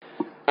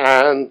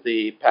And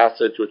the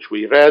passage which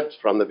we read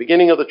from the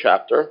beginning of the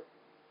chapter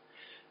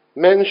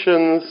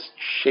mentions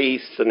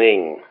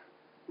chastening.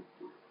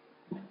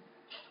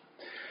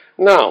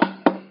 Now,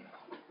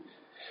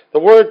 the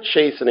word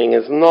chastening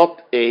is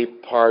not a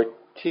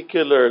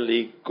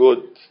particularly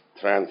good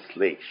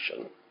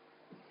translation.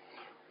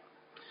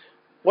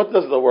 What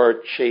does the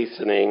word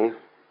chastening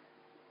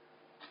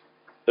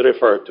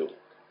refer to?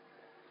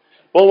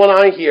 Well, when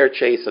I hear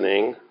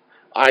chastening,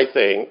 I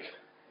think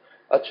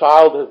a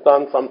child has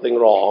done something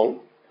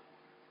wrong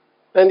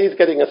and he's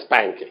getting a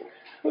spanking.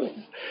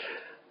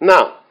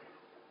 Now,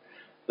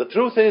 the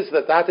truth is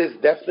that is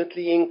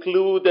definitely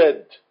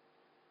included.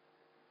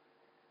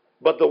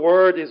 But the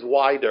word is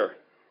wider,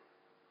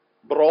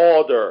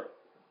 broader.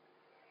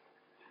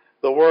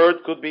 The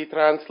word could be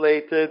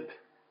translated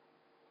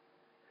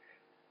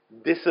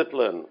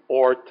discipline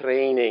or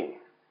training.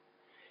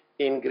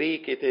 In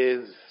Greek it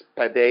is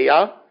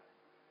paideia,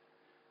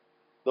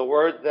 the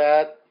word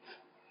that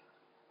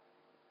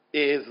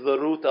is the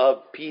root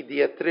of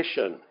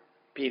pediatrician.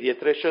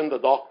 Pediatrician, the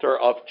doctor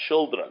of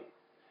children.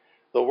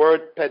 The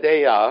word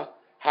paideia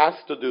has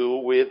to do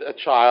with a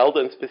child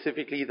and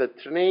specifically the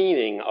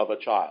training of a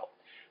child.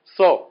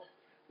 So,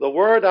 the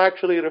word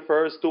actually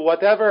refers to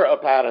whatever a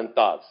parent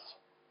does,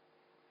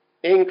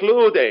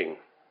 including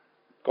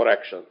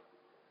correction.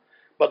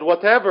 But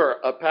whatever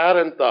a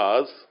parent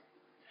does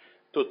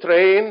to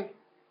train,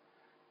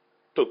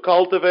 to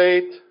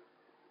cultivate,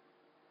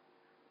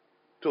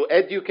 to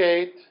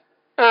educate,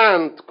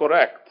 and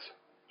correct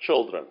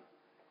children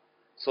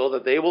so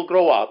that they will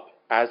grow up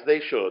as they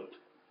should,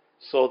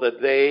 so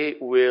that they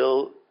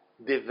will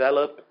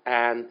develop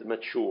and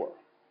mature.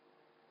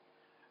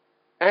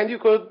 And you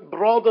could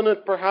broaden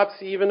it perhaps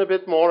even a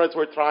bit more as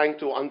we're trying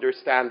to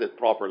understand it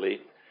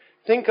properly.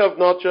 Think of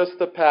not just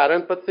a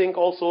parent, but think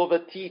also of a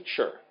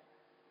teacher.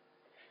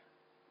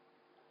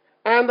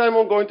 And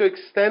I'm going to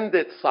extend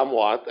it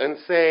somewhat and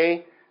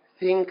say,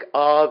 think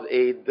of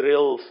a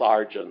drill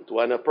sergeant.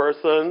 When a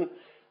person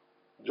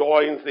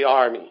joins the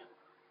army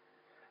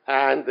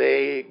and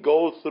they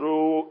go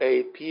through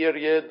a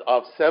period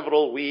of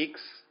several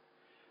weeks,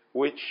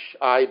 which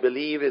I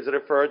believe is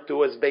referred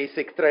to as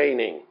basic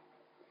training.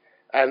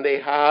 And they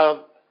have,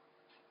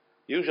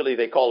 usually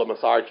they call him a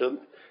sergeant,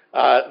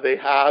 they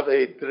have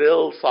a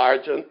drill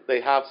sergeant,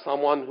 they have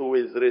someone who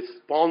is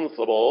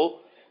responsible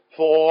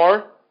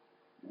for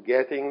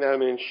getting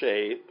them in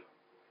shape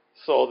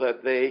so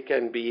that they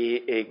can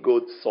be a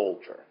good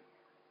soldier.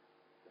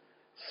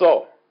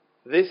 So,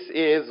 this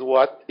is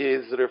what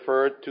is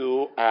referred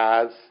to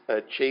as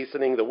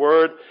chastening. The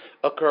word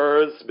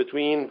occurs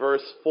between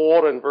verse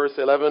 4 and verse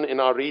 11. In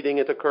our reading,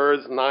 it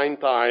occurs 9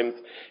 times,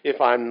 if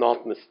I'm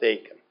not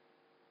mistaken.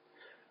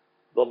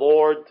 The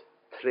Lord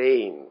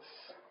trains.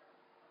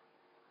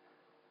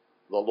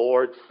 The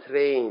Lord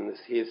trains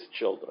His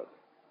children.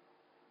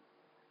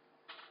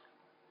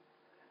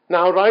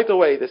 Now, right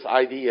away, this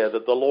idea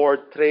that the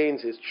Lord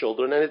trains His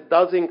children, and it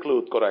does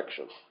include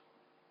correction,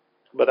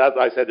 but as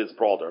I said, it's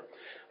broader.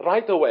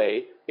 Right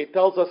away, it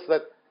tells us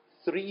that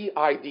three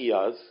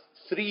ideas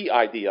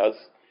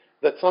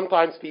that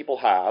sometimes people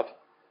have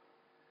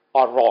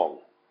are wrong.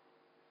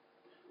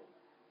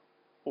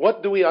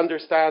 What do we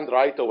understand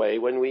right away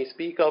when we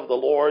speak of the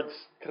Lord's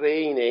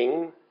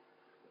training,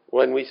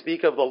 when we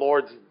speak of the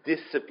Lord's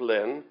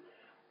discipline?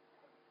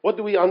 What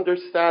do we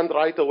understand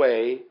right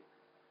away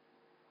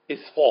is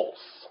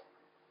false.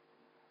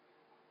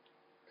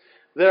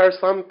 There are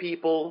some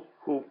people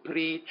who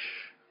preach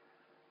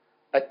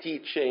a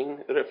teaching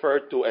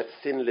referred to as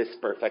sinless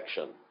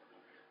perfection.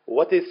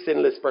 What is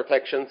sinless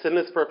perfection?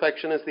 Sinless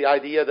perfection is the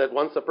idea that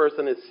once a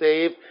person is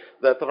saved,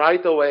 that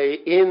right away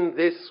in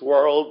this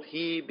world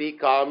he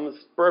becomes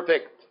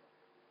perfect.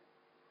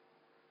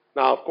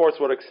 Now, of course,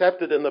 we're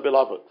accepted in the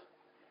Beloved,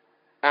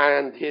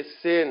 and His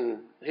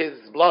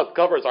blood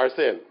covers our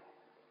sin.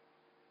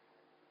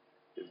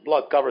 His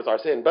blood covers our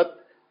sin. But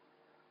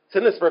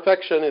sinless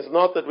perfection is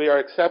not that we are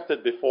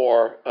accepted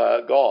before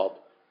God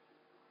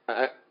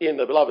in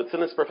the Beloved.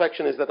 Sinless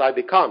perfection is that I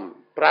become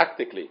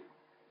practically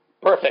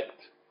perfect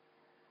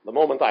the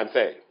moment I'm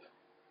saved.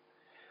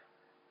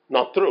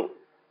 Not true.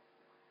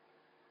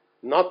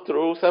 Not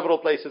true. Several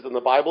places in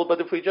the Bible, but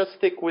if we just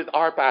stick with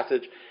our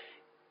passage,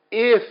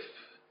 if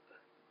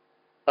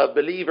a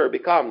believer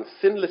becomes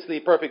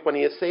sinlessly perfect when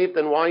he is saved,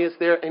 then why is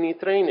there any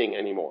training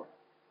anymore?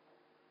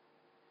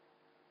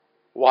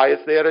 Why is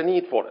there a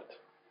need for it?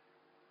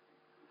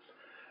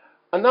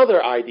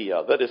 Another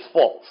idea that is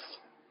false.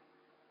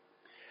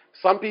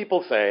 Some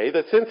people say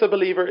that since a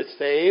believer is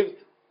saved,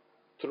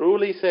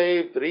 truly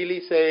saved, really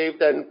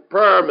saved, and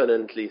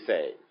permanently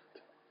saved,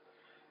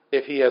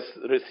 if he has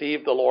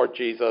received the Lord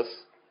Jesus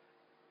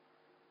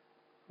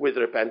with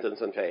repentance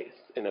and faith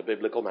in a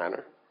biblical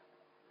manner,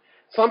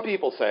 some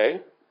people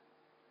say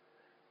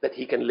that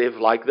he can live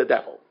like the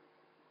devil,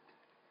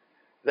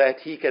 that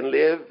he can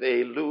live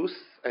a loose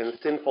and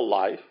sinful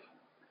life,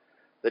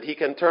 that he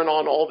can turn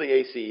on all the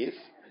ACs.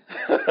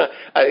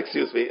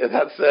 Excuse me,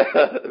 that's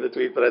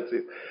between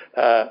parentheses.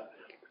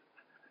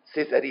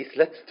 Cesaris,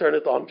 let's turn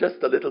it on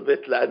just a little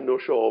bit, لأنه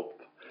شوب.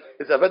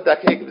 إذا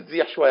بدك هيك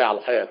بتزيح شوي على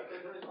الحيط.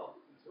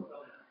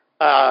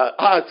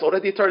 It's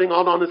already turning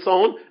on its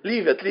own.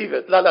 Leave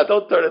it. La,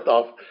 don't turn it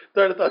off.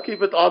 Turn it on.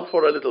 Keep it on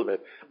for a little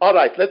bit. All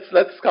right,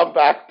 let's come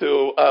back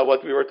to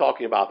what we were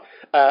talking about.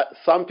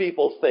 Some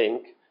people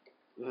think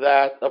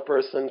that a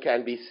person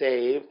can be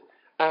saved,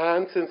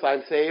 and since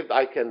I'm saved,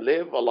 I can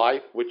live a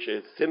life which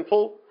is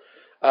sinful.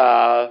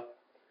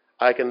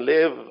 I can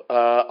live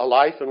a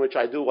life in which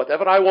I do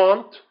whatever I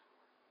want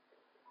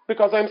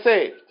because I'm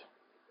saved.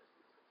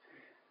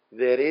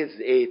 There is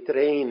a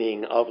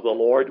training of the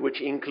Lord which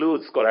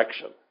includes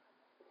correction.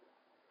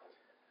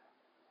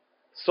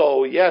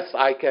 So yes,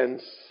 I can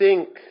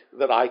think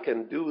that I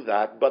can do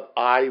that, but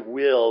I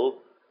will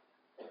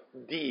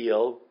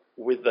deal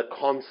with the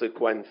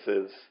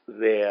consequences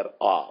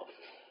thereof.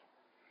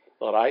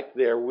 All right?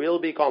 There will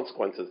be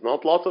consequences.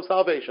 Not loss of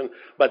salvation,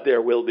 but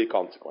there will be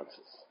consequences.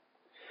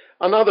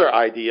 Another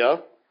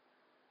idea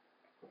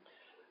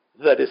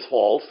that is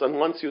false, and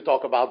once you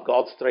talk about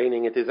God's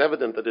training, it is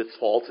evident that it's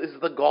false, is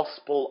the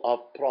gospel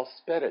of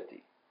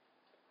prosperity.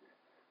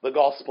 The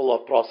gospel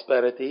of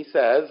prosperity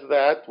says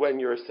that when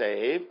you're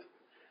saved,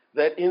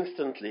 that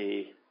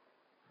instantly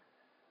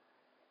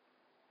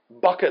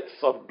buckets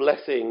of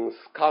blessings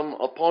come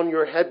upon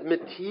your head,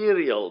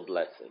 material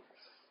blessings.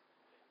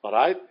 All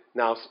right?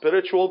 Now,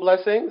 spiritual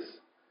blessings,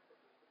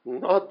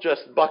 not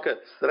just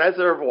buckets,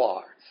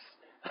 reservoirs,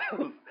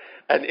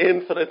 an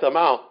infinite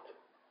amount.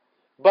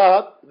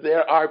 But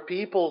there are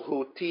people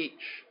who teach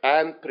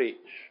and preach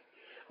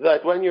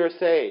that when you're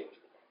saved,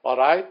 all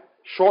right,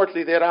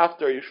 shortly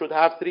thereafter you should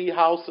have 3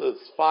 houses,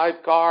 5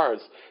 cars,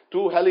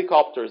 2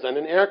 helicopters, and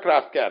an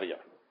aircraft carrier.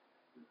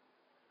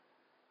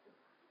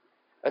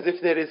 As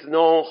if there is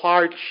no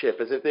hardship,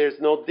 as if there is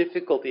no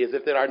difficulty, as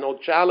if there are no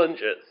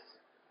challenges,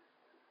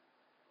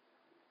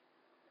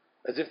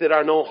 as if there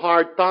are no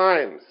hard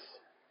times.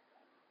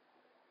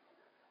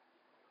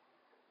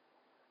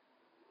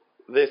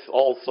 This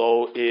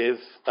also is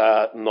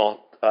not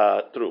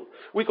true.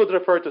 We could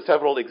refer to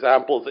several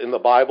examples in the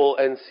Bible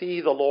and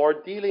see the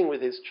Lord dealing with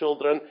his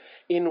children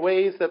in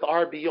ways that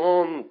are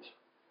beyond.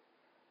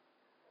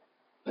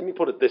 Let me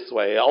put it this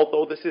way,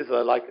 although this is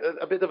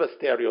a bit of a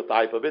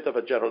stereotype, a bit of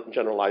a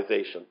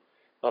generalization.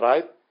 All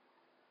right?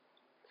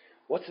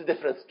 What's the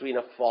difference between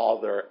a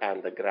father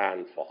and a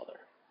grandfather?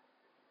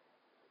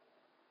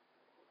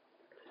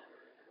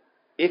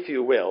 If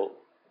you will,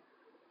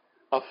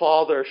 a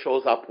father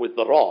shows up with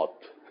the rod.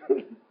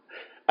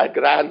 A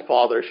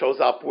grandfather shows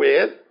up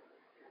with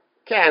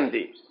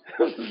candy.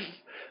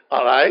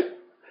 All right?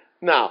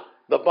 Now,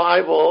 the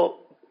Bible,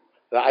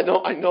 I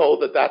know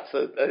that that's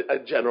a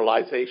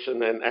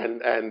generalization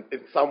and in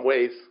some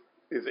ways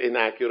is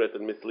inaccurate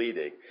and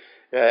misleading.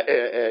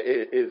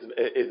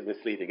 Is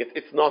misleading.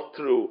 It's not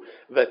true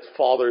that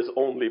fathers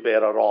only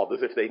bear a rod,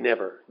 as if they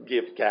never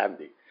give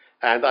candy.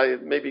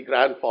 And maybe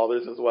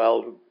grandfathers as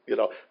well,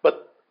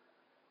 But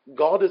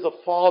God is a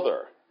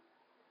father.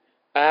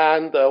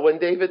 And when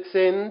David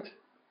sinned,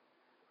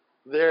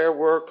 there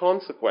were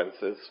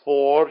consequences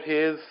for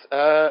his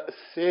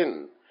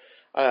sin.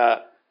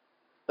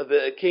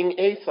 The King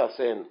Asa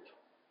sinned.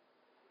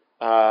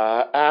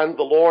 And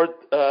the Lord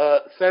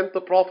sent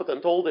the prophet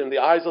and told him, the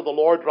eyes of the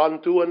Lord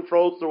run to and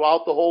fro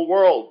throughout the whole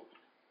world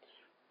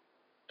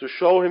to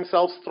show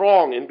himself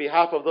strong in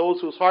behalf of those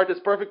whose heart is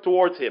perfect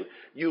towards him.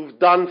 You've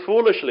done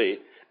foolishly,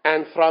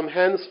 and from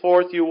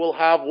henceforth you will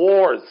have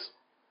wars.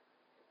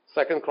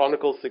 2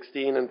 Chronicles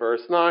 16 and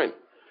verse 9.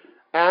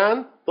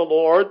 And the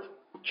Lord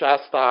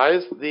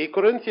chastised the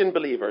Corinthian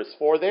believers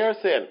for their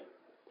sin.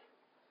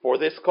 For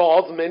this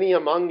cause many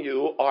among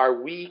you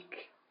are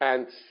weak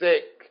and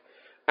sick,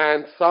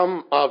 and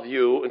some of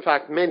you, in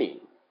fact many,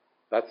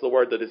 that's the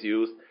word that is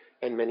used,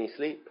 and many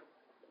sleep.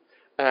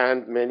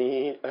 And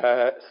many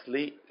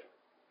sleep.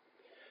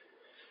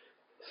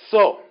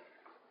 So,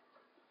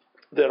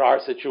 there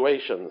are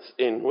situations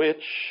in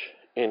which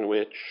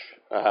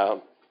the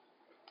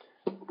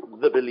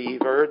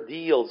believer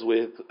deals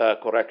with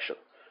correction.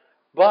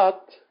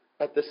 But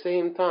at the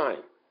same time,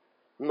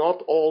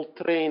 not all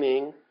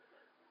training,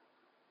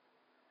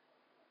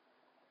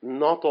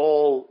 not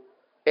all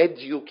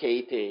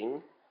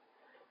educating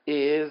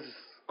is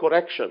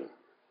correction.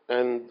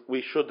 And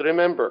we should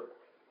remember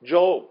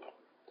Job.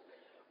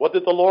 What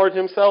did the Lord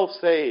himself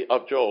say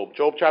of Job?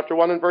 Job chapter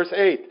 1 and verse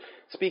 8.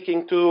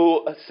 Speaking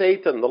to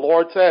Satan, the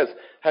Lord says,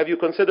 have you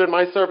considered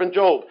my servant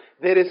Job?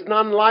 There is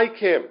none like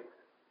him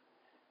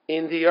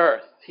in the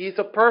earth. He's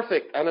a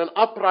perfect and an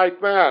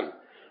upright man,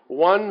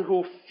 one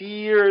who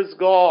fears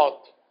God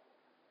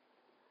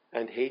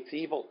and hates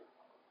evil.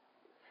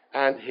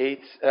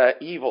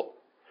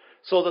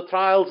 So the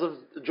trials of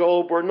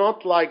Job were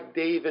not like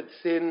David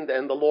sinned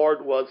and the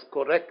Lord was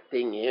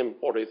correcting him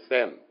for his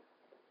sin.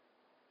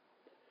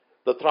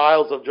 The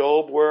trials of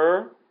Job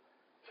were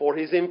for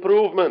his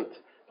improvement,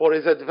 for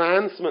his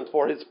advancement,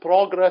 for his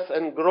progress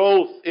and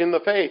growth in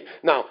the faith.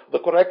 Now, the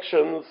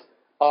corrections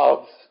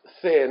of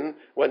sin,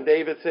 when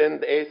David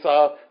sinned,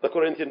 Asa, the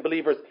Corinthian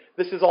believers,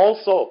 this is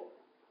also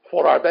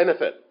for our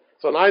benefit.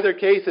 So in either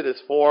case, it is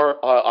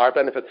for our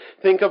benefit.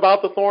 Think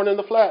about the thorn in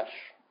the flesh.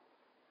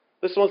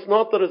 This was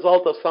not the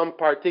result of some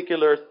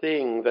particular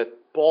thing that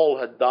Paul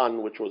had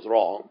done which was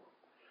wrong.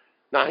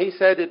 Now, he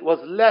said it was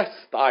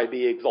lest I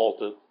be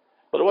exalted,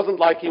 but it wasn't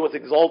like he was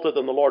exalted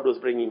and the Lord was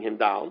bringing him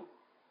down.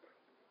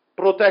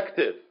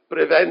 Protective,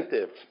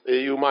 preventive,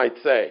 you might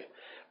say.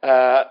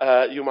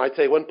 You might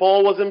say when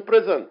Paul was in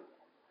prison,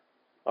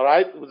 all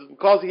right, it was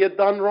because he had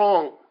done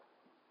wrong.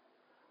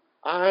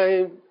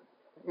 I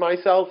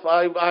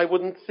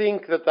wouldn't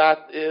think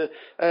that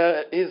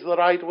is the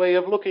right way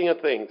of looking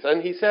at things.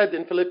 And he said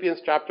in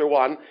Philippians chapter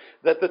 1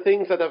 that the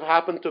things that have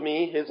happened to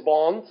me, his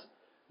bonds,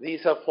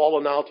 these have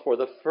fallen out for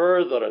the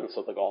furtherance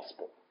of the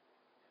gospel.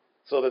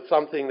 So that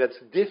something that's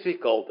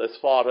difficult as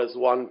far as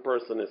one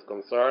person is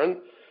concerned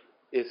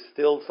is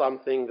still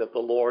something that the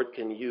Lord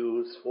can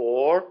use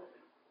for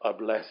a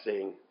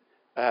blessing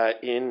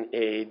in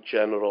a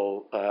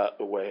general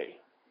way.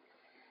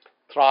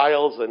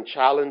 Trials and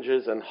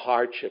challenges and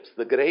hardships,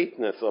 the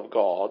greatness of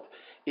God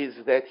is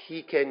that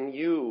he can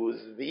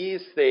use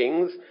these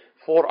things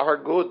for our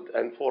good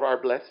and for our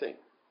blessing.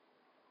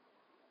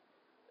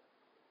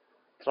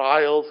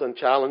 Trials and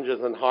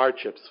challenges and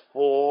hardships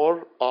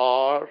for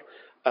our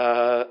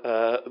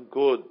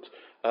good.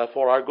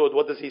 For our good.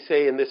 What does he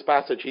say in this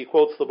passage? He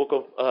quotes the book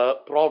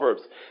of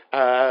Proverbs.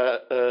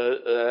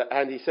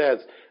 And he says,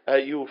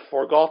 you've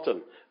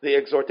forgotten the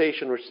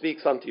exhortation which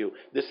speaks unto you.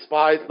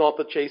 Despise not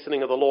the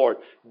chastening of the Lord.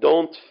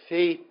 Don't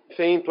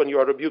faint when you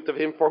are rebuked of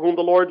him, for whom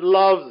the Lord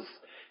loves,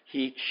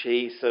 he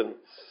chastens.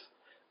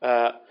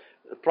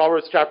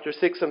 Proverbs chapter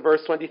 6 and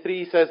verse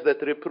 23 says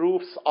that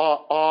reproofs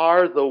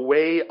are the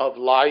way of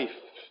life.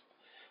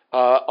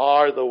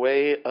 Are the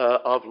way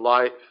of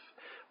life.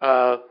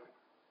 The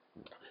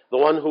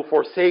one who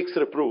forsakes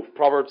reproof,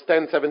 Proverbs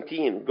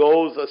 10:17,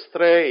 goes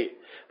astray.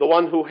 The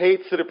one who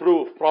hates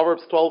reproof,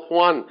 Proverbs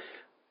 12:1,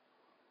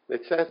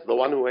 it says the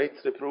one who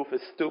hates reproof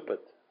is stupid.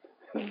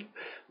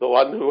 The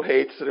one who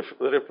hates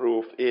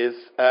reproof is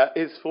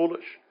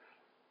foolish.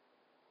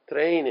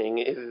 Training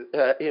is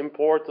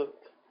important.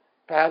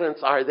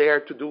 Parents are there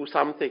to do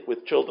something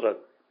with children.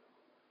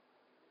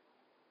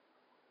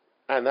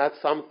 And that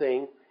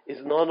something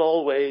is not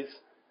always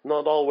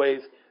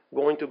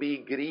going to be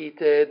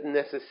greeted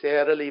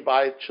necessarily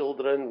by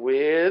children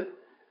with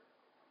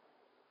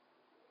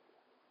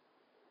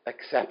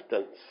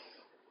acceptance.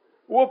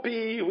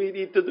 Whoopee, we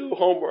need to do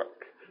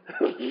homework.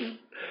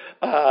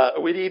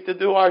 We need to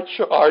do our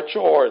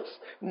chores.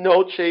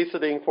 No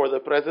chastening for the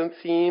present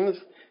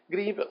seems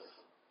grievous.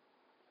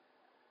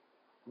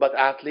 But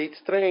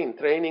athletes train.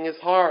 Training is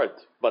hard,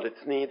 but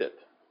it's needed.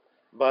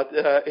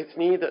 It's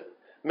needed.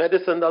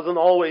 Medicine doesn't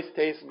always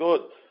taste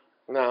good.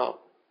 Now,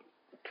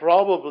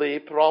 Probably,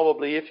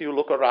 if you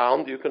look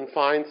around, you can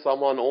find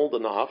someone old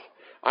enough.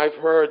 I've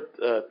heard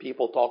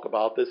people talk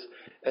about this.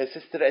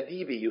 Sister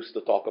Adibi used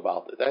to talk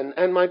about it,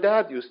 and my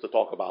dad used to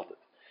talk about it.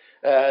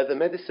 The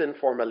medicine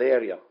for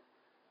malaria.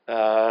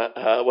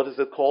 What is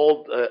it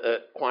called?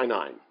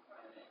 Quinine.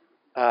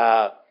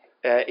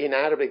 In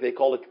Arabic, they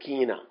call it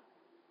kina.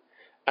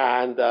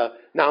 And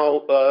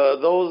now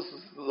those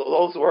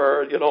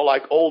were,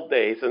 like old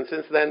days. And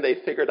since then, they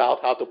figured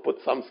out how to put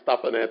some stuff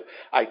in it,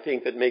 I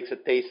think, that makes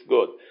it taste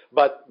good.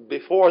 But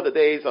before the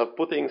days of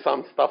putting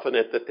some stuff in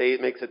it that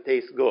makes it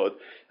taste good,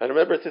 I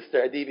remember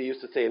Sister Adibi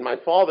used to say, and my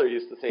father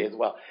used to say as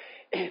well,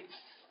 it's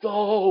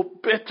so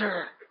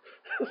bitter.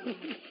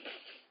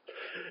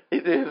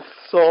 It is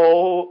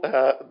so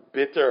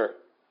bitter.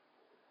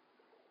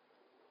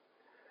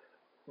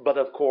 But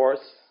of course,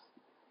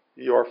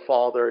 your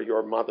father,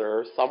 your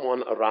mother,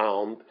 someone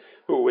around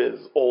who is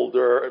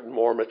older and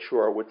more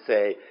mature would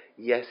say,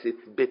 yes,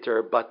 it's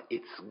bitter, but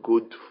it's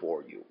good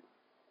for you.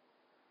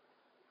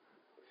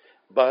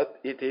 But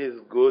it is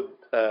good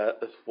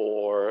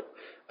for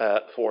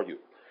you.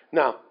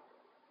 Now,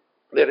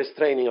 there is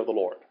training of the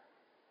Lord.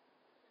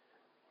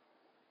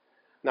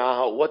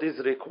 Now, what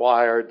is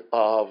required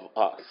of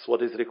us?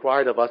 What is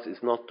required of us is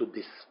not to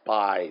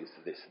despise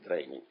this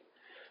training.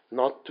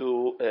 Not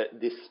to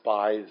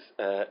despise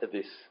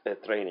this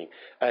training.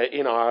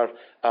 In our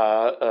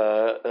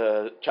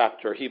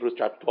chapter, Hebrews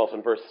chapter 12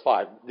 and verse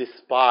 5,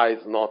 despise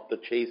not the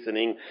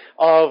chastening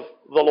of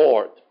the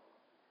Lord.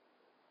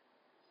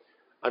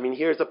 I mean,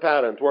 here's a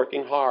parent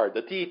working hard,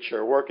 a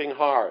teacher working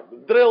hard,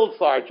 a drill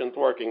sergeant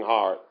working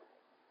hard.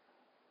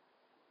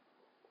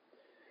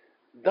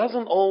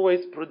 Doesn't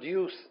always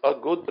produce a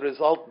good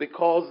result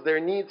because there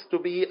needs to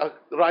be a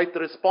right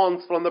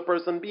response from the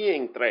person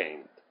being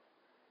trained.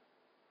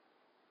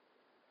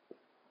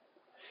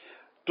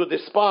 To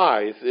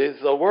despise is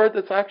a word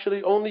that's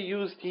actually only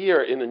used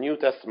here in the New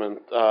Testament,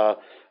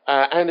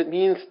 and it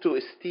means to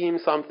esteem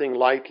something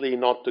lightly,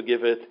 not to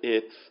give it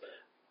its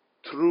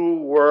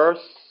true worth,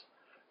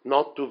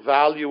 not to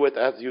value it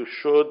as you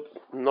should,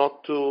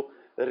 not to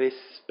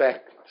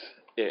respect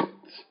it.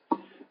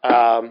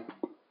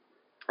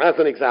 As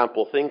an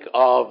example, think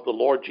of the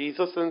Lord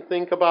Jesus and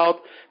think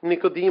about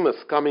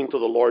Nicodemus coming to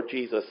the Lord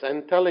Jesus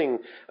and telling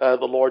the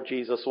Lord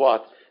Jesus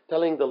what?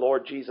 Telling the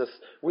Lord Jesus,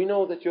 we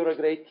know that you're a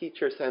great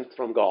teacher sent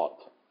from God.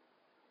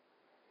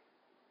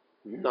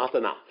 Not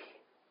enough.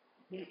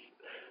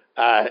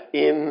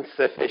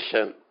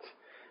 insufficient,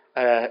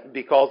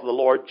 because the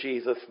Lord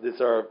Jesus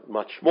deserved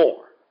much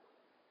more.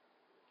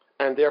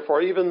 And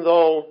therefore, even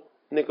though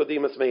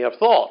Nicodemus may have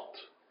thought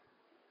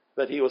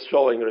that he was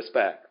showing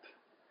respect,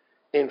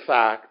 in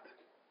fact,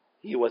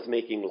 he was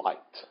making light.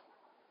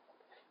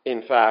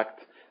 In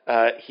fact,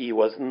 he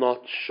was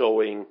not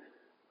showing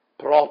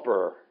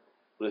proper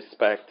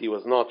respect. He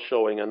was not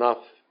showing enough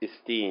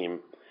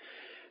esteem.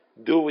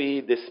 Do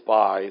we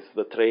despise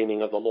the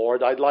training of the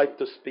Lord? I'd like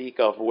to speak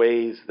of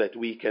ways that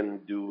we can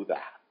do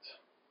that.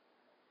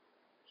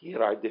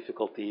 Here are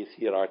difficulties,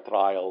 here are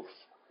trials,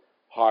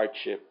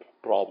 hardship,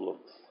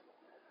 problems.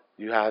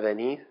 Do you have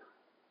any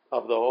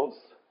of those?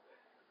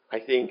 I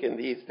think in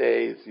these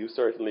days you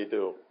certainly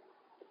do.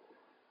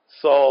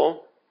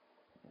 So,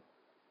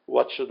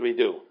 what should we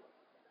do?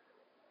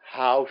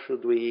 How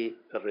should we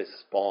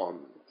respond?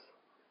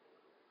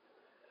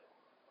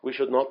 We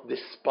should not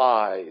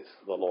despise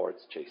the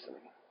Lord's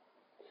chastening.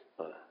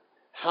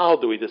 How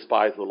do we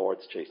despise the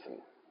Lord's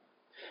chastening?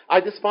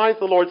 I despise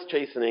the Lord's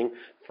chastening,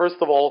 first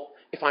of all,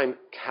 if I'm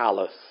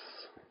callous.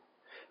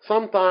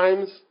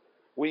 Sometimes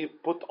we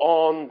put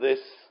on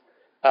this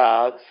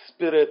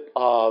spirit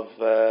of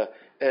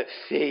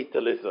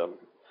fatalism.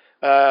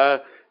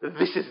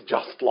 This is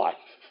just life.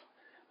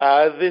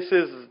 This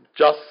is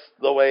just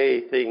the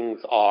way things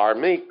are.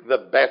 Make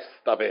the best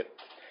of it.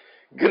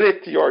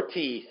 Grit your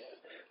teeth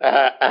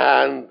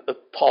and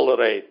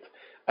tolerate.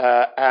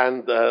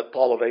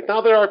 Tolerate.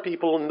 Now, there are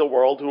people in the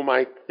world who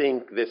might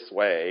think this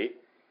way,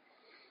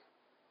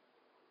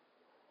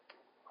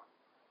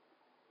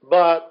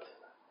 but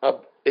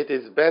it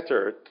is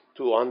better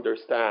to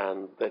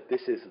understand that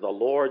this is the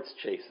Lord's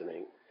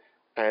chastening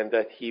and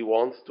that He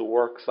wants to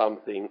work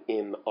something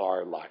in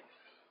our life.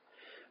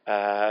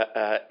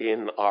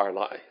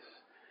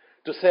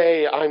 To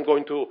say, I'm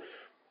going to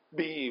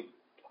be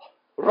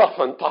rough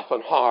and tough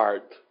and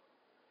hard,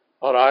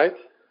 all right?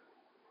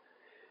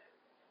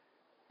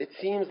 It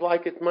seems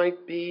like it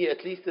might be,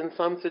 at least in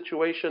some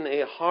situation,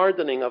 a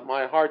hardening of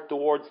my heart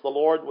towards the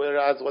Lord,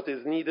 whereas what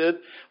is needed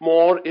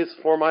more is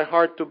for my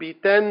heart to be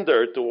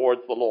tender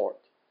towards the Lord.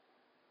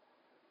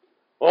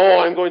 Oh,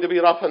 I'm going to be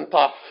rough and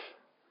tough.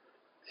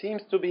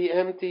 Seems to be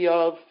empty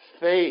of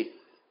faith.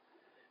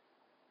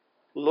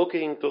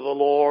 Looking to the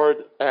Lord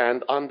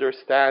and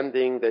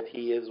understanding that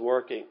He is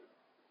working.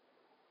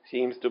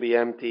 Seems to be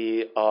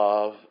empty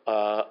of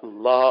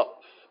love.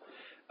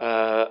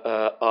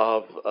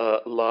 Love.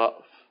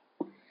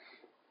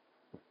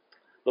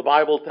 The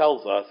Bible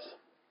tells us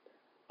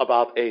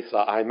about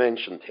Asa. I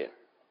mentioned him.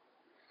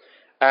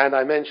 And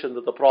I mentioned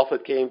that the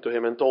prophet came to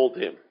him and told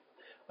him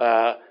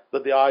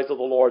that the eyes of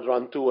the Lord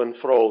run to and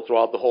fro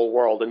throughout the whole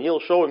world, and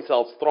He'll show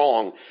Himself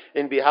strong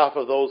in behalf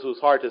of those whose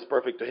heart is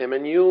perfect to Him.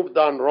 And you've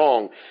done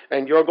wrong,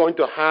 and you're going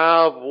to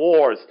have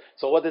wars.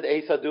 So what did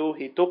Asa do?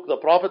 He took the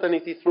prophet and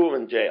he threw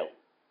him in jail.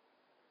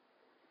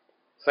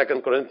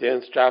 2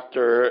 Corinthians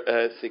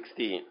chapter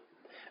 16.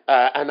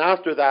 And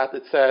after that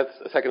it says,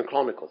 2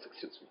 Chronicles,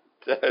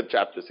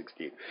 chapter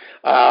 16.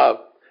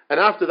 And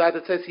after that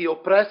it says he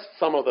oppressed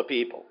some of the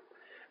people.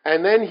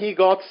 And then he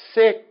got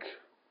sick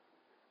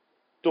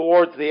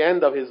towards the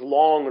end of his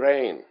long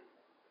reign.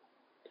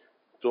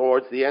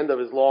 Towards the end of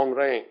his long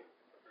reign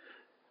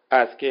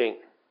as king.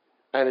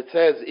 And it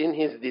says, in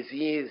his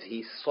disease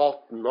he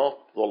sought not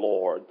the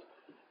Lord,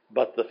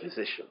 but the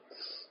physicians.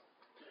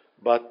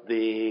 But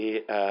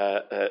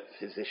the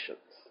physicians.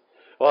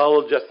 Well,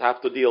 we'll just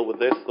have to deal with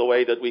this the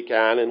way that we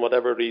can, in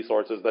whatever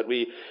resources that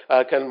we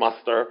can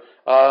muster.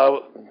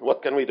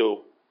 What can we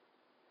do?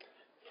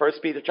 1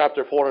 Peter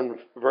chapter 4 and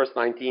verse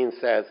 19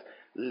 says,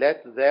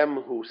 let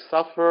them who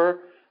suffer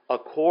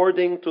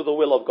according to the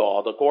will of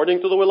God,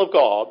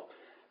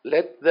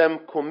 let them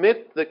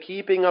commit the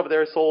keeping of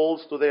their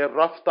souls to their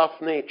rough,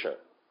 tough nature.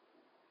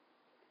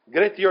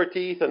 Grit your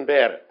teeth and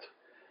bear it.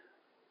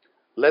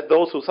 Let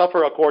those who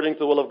suffer according to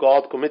the will of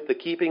God commit the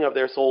keeping of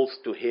their souls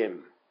to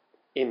Him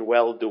in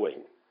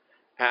well-doing,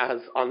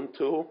 as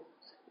unto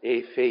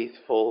a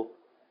faithful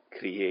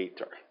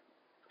Creator.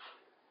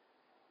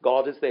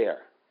 God is there.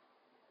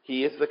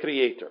 He is the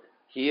Creator.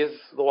 He is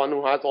the one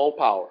who has all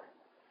power.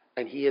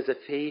 And He is a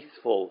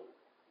faithful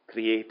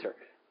Creator,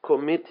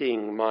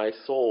 committing my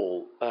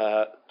soul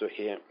to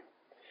Him.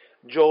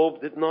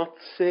 Job did not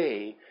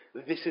say,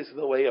 this is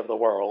the way of the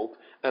world,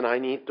 and I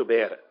need to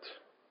bear it.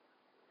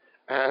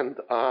 And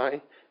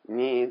I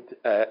need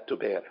to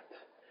bear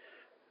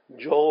it.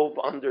 Job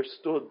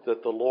understood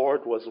that the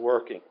Lord was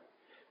working.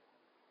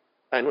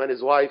 And when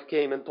his wife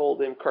came and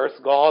told him, curse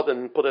God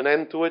and put an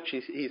end to it,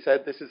 he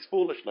said, this is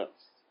foolishness.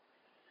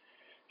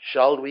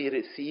 Shall we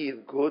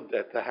receive good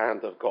at the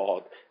hand of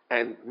God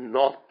and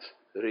not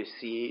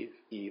receive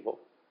evil?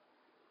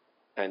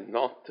 And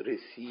not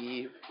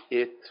receive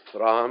it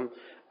from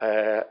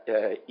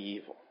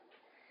evil.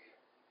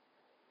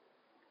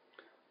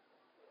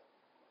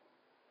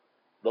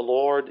 The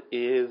Lord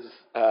is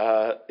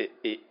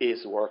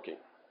working.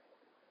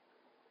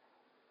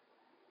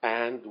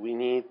 And we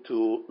need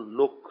to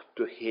look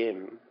to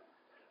Him,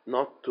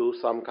 not to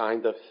some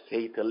kind of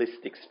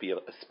fatalistic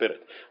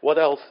spirit. What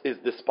else is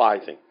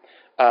despising?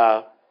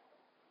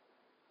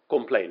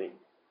 Complaining.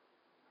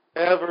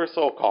 Ever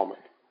so common.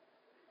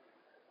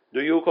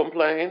 Do you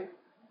complain?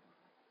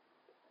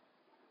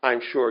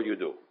 I'm sure you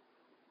do.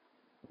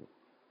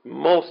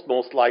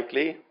 Most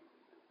likely,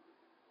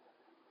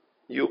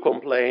 you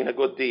complain a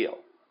good deal.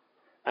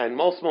 And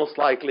most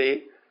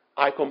likely,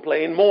 I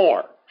complain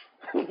more.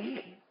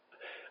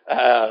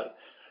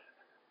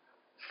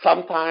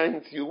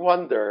 Sometimes you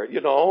wonder,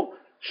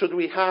 should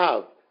we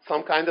have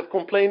some kind of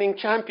complaining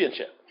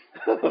championship?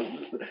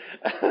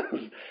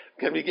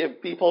 Can we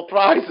give people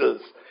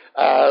prizes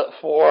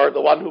for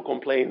the one who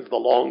complains the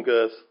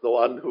longest, the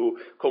one who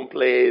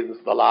complains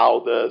the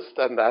loudest,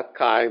 and that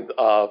kind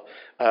of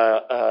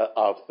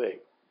thing?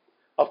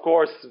 Of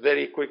course,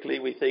 very quickly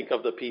we think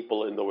of the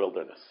people in the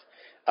wilderness.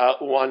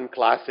 One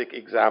classic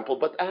example,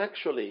 but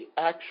actually,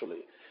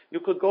 you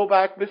could go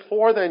back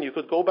before then. You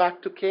could go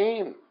back to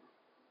Cain.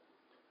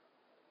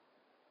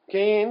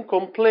 Cain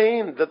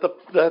complained that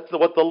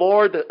what the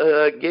Lord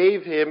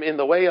gave him in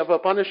the way of a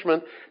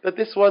punishment, that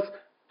this was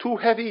too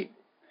heavy,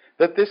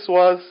 that this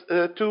was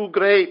too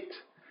great.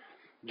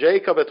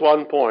 Jacob at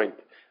one point,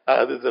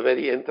 this is a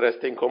very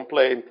interesting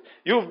complaint.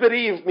 You've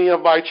bereaved me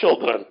of my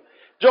children.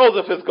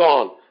 Joseph is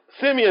gone.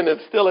 Simeon is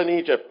still in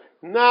Egypt.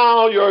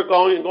 Now you're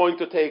going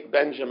to take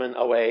Benjamin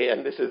away.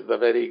 And this is the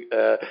very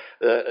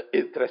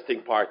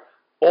interesting part.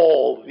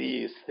 All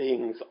these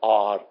things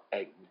are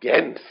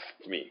against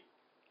me.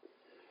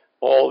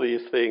 All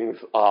these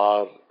things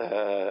are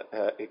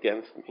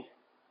against me.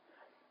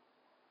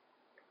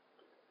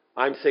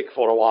 I'm sick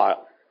for a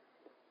while.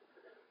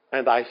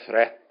 And I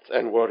fret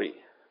and worry.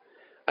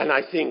 And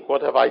I think,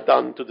 what have I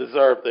done to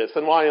deserve this?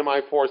 And why am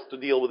I forced to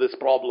deal with this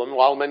problem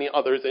while many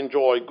others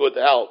enjoy good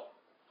health?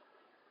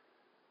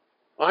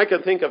 I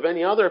can think of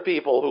many other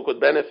people who could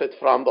benefit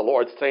from the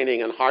Lord's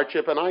training and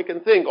hardship, and I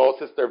can think,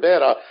 Sister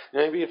Vera,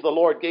 maybe if the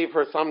Lord gave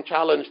her some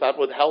challenge that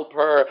would help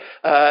her,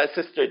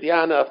 Sister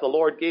Diana, if the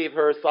Lord gave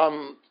her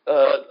some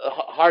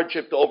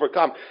hardship to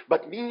overcome.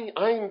 But me,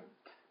 I'm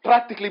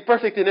practically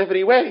perfect in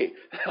every way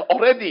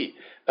already.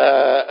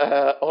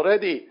 I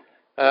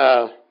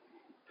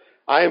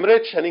am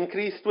rich and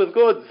increased with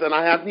goods, and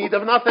I have need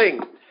of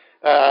nothing.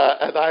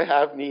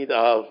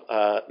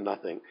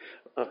 Nothing.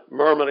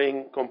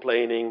 Murmuring,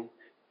 complaining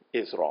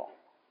is wrong.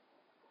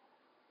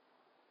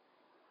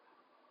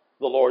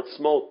 The Lord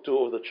smote two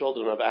of the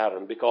children of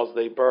Aaron because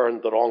they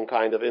burned the wrong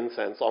kind of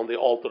incense on the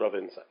altar of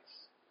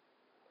incense.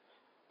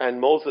 And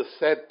Moses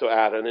said to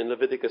Aaron in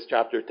Leviticus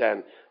chapter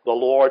 10, the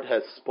Lord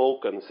has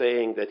spoken,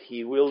 saying that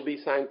he will be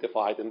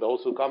sanctified in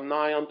those who come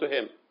nigh unto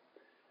him.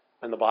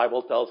 And the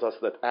Bible tells us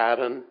that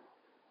Aaron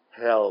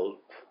held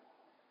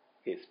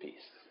his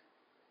peace.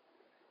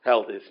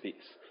 Held his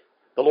peace.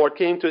 The Lord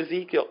came to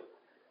Ezekiel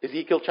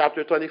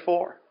chapter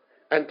 24,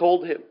 and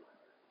told him,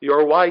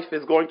 your wife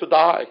is going to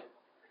die,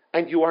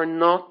 and you are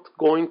not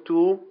going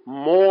to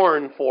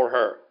mourn for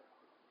her.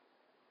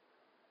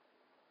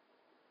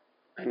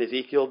 And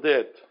Ezekiel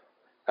did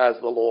as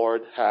the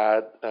Lord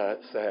had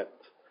said.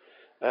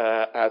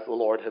 The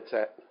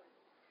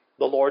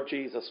Lord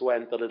Jesus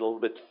went a little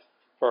bit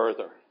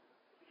further.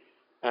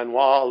 And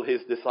while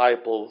his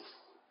disciples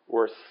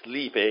were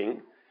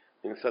sleeping,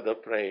 instead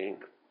of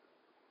praying,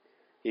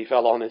 he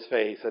fell on his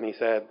face and he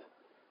said,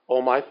 O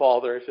my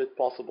Father, if it's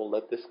possible,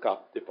 let this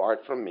cup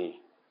depart from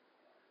me.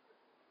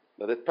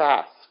 Let it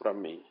pass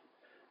from me.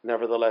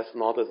 Nevertheless,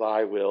 not as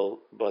I will,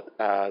 but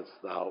as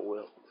thou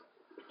wilt.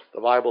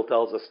 The Bible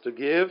tells us to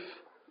give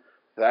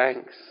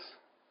thanks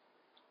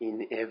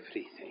in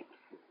everything.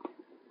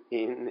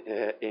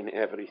 In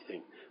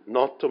everything.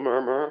 Not to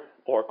murmur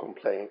or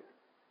complain.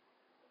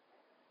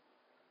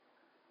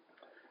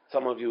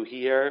 Some of you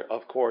here,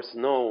 of course,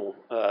 know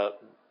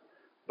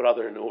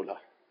Brother Nula.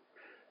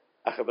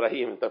 أخ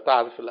إبراهيم أنت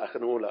بتعرف الأخ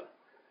نولا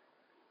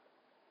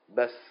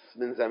بس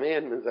من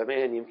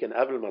زمان يمكن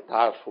قبل ما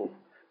تعرفه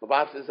ما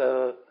بعرف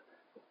إذا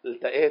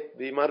التقيت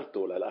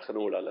بمرته للأخ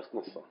نولا الأخ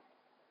نصرة.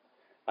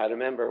 I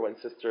remember when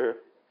Sister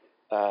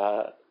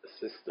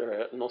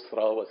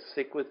Nusra was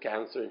sick with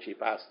cancer and she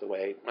passed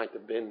away. It might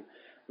have been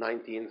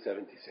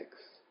 1976.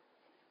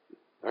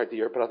 Our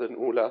dear Brother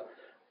Nula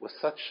was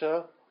such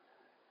a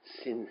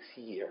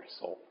sincere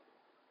soul.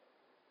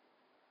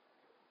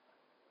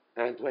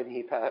 And when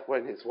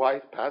his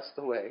wife passed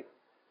away,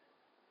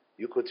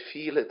 you could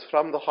feel it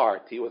from the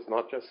heart. He was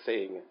not just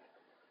saying it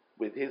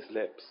with his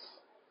lips.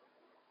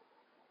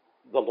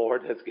 The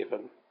Lord has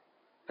given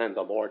and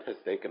the Lord has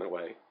taken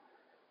away.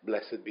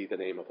 Blessed be the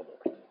name of the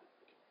Lord.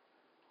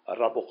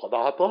 الرب قد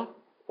أعطى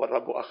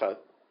والرب أخذ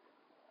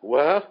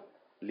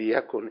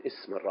وليكن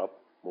اسم الرب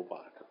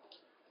مباركا.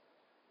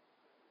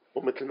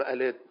 ومثل ما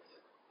قلت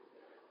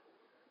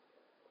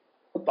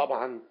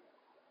طبعا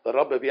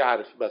الرب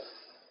بيعرف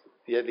بس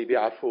يلي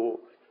بيعرفوا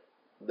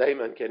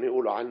دايما كانوا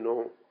يقولوا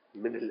عنه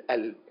من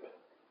القلب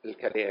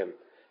الكلام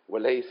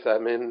وليس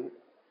من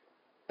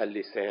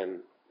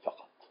اللسان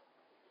فقط.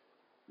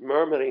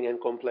 Murmuring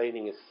and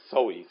complaining is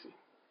so easy.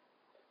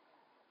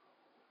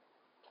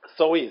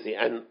 So easy.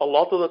 And a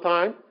lot of the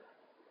time,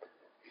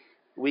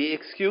 We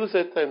excuse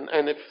it,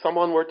 and if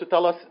someone were to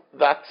tell us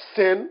that's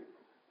sin,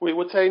 we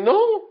would say,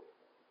 no,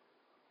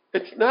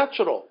 it's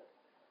natural.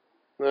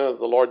 No,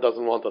 the Lord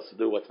doesn't want us to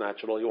do what's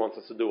natural. He wants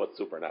us to do what's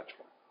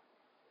supernatural.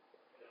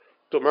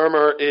 To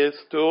murmur is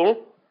to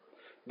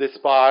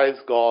despise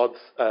God's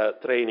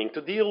training.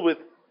 To deal with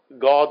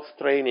God's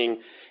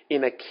training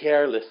in a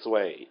careless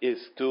way is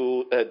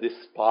to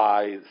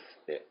despise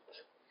it.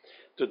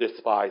 To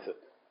despise it.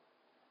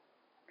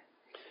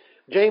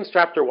 James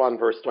chapter 1,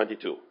 verse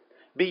 22.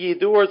 Be ye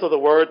doers of the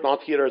word,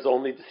 not hearers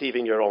only,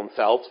 deceiving your own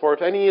selves. For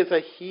if any is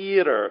a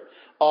hearer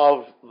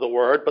of the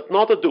word, but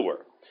not a doer,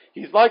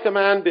 he's like a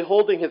man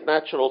beholding his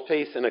natural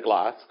face in a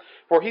glass.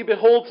 For he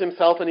beholds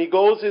himself, and he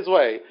goes his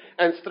way,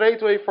 and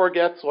straightway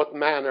forgets what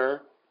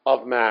manner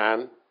of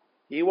man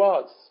he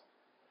was.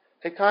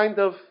 A kind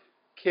of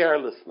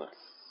carelessness.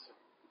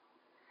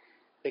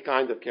 A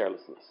kind of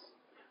carelessness.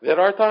 There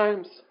are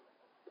times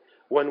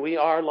when we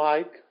are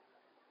like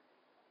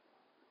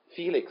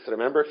Felix.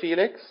 Remember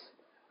Felix?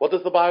 What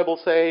does the Bible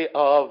say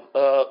of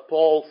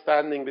Paul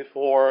standing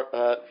before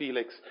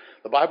Felix?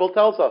 The Bible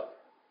tells us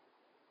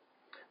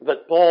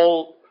that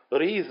Paul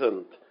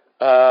reasoned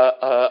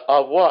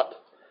of what?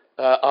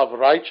 Of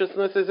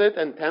righteousness, is it?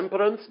 And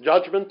temperance,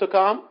 judgment to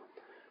come.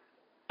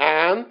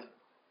 And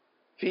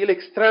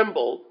Felix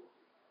trembled.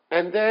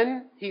 And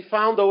then he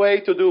found a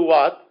way to do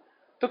what?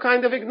 To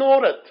kind of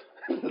ignore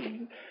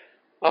it.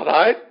 All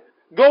right?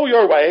 Go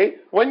your way.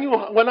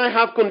 When I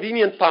have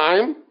convenient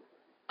time,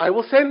 I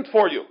will send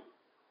for you.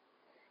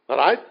 All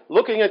right?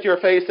 Looking at your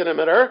face in a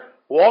mirror,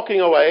 walking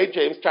away,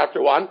 James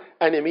chapter 1,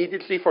 and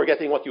immediately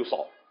forgetting what you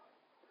saw.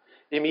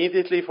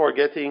 Immediately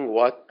forgetting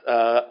what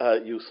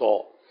you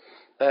saw.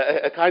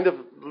 A kind of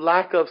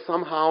lack of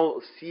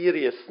somehow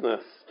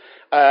seriousness.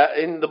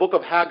 In the book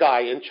of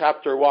Haggai in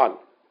chapter 1,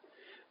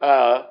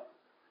 the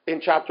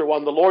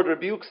Lord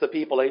rebukes the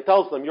people and he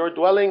tells them, you're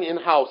dwelling in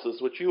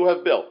houses which you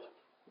have built.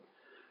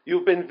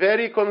 You've been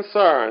very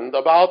concerned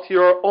about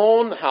your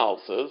own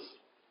houses,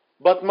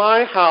 but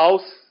my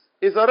house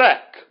is a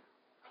wreck.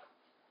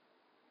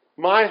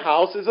 My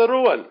house is a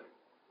ruin.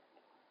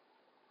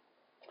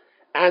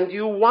 And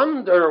you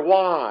wonder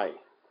why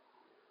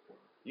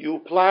you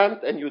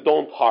plant and you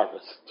don't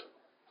harvest.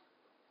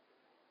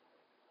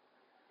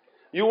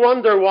 You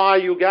wonder why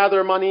you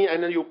gather money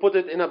and then you put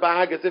it in a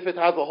bag as if it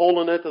has a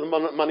hole in it and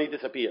the money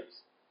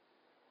disappears.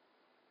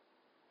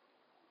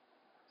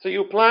 So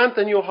you plant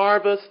and you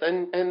harvest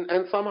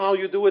and somehow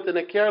you do it in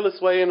a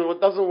careless way, and when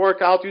it doesn't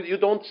work out, you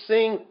don't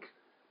think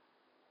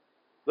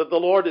that the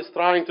Lord is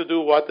trying to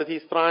do what? That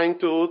He's trying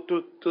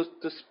to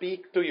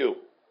speak to you.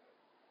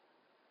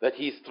 That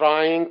He's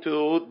trying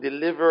to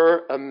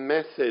deliver a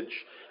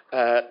message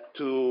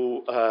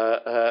to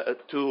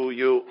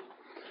you.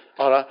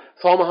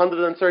 Psalm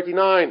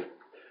 139.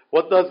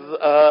 What does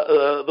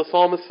the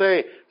psalmist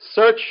say?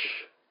 Search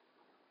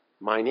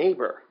my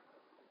neighbor.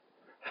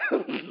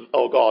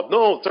 Oh God,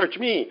 no, search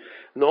me.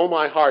 Know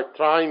my heart,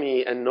 try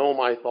me, and know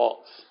my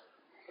thoughts.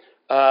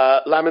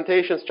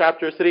 Lamentations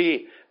chapter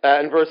 3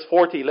 and verse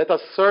 40. Let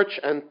us search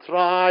and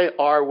try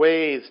our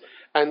ways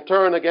and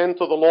turn again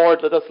to the Lord.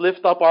 Let us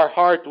lift up our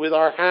heart with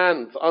our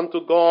hands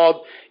unto God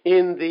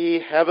in the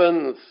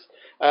heavens.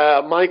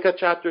 Micah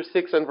chapter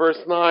 6 and verse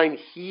 9.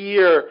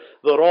 Hear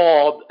the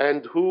rod,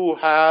 and who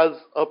has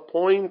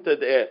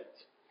appointed it?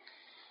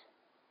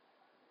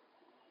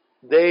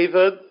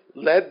 David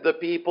led the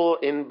people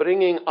in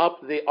bringing up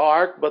the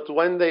ark, but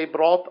when they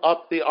brought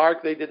up the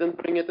ark, they didn't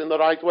bring it in the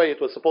right way. It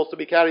was supposed to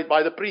be carried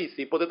by the priest.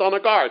 He put it on a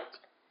cart.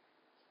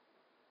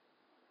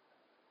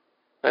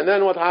 And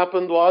then what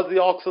happened was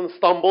the oxen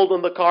stumbled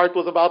and the cart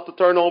was about to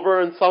turn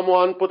over, and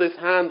someone put his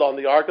hand on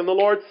the ark and the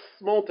Lord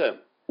smote him.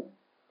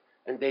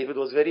 And David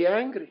was very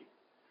angry.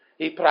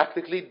 He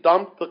practically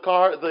dumped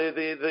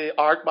the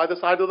ark by the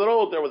side of the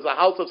road. There was a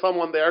house of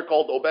someone there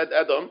called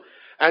Obed-Edom,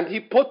 and he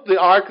put the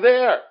ark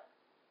there.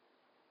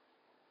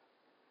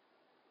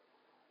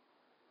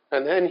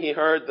 And then he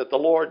heard that the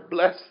Lord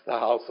blessed the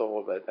house of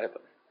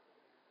Obed-Edom.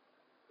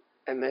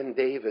 And then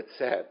David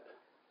said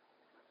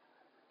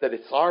that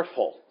it's our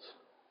fault.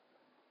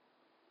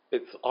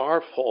 It's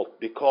our fault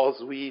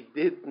because we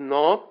did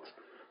not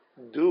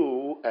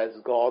do as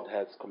God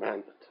has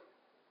commanded.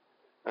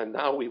 And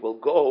now we will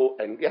go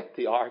and get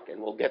the ark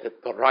and we'll get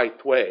it the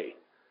right way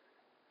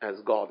as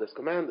God has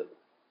commanded.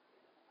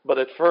 But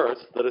at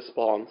first the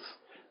response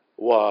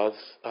was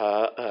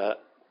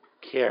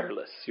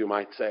careless, you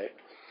might say.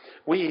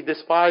 We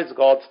despise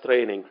God's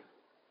training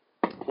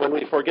when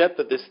we forget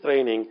that this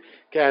training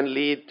can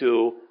lead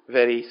to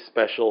very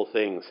special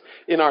things.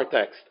 In our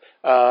text,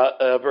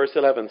 verse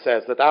 11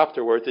 says that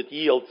afterwards it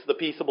yields the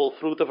peaceable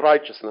fruit of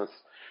righteousness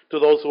to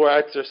those who are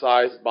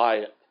exercised by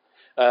it.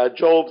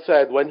 Job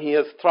said, when he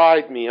has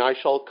tried me, I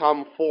shall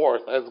come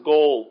forth as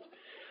gold.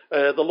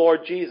 The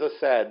Lord Jesus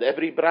said,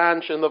 every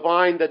branch in the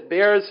vine that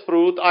bears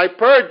fruit, I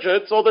purge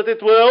it so that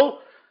it will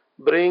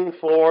bring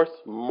forth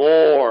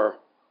more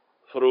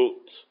fruit.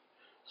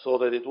 So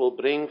that it will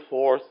bring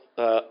forth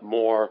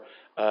more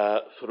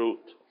fruit.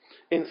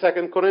 In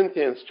 2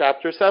 Corinthians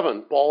chapter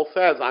 7, Paul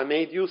says, I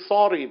made you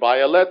sorry by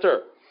a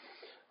letter.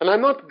 And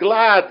I'm not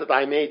glad that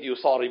I made you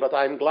sorry, but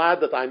I'm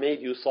glad that I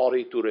made you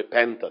sorry to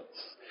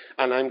repentance.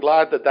 And I'm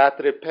glad that that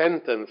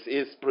repentance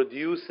is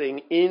producing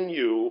in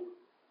you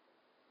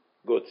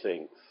good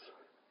things,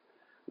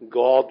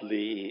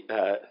 godly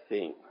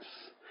things,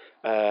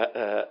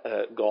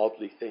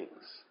 godly things.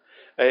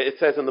 It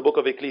says in the book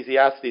of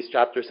Ecclesiastes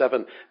chapter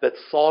 7 that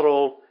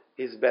sorrow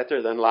is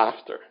better than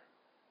laughter.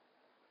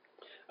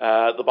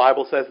 The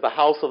Bible says the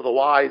house of the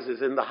wise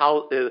is in the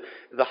house.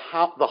 The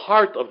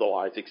heart of the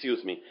wise,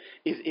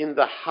 is in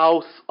the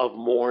house of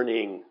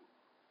mourning.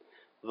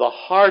 The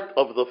heart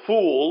of the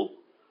fool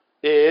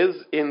is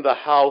in the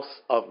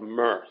house of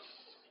mirth.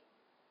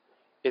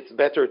 It's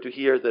better to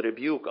hear the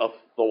rebuke of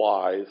the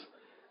wise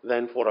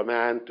than for a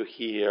man to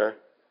hear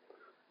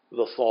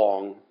the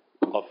song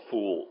of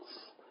fools.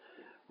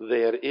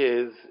 There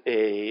is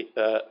a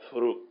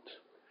fruit.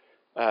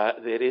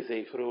 There is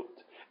a fruit.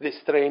 This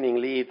training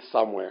leads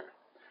somewhere.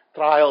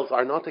 Trials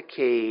are not a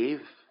cave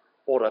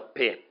or a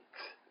pit.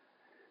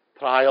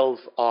 Trials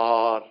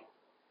are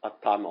a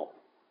tunnel.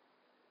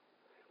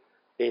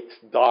 It's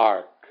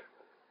dark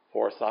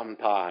for some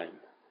time,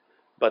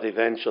 but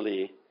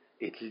eventually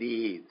it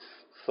leads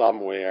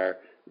somewhere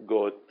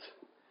good.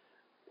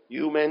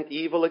 You meant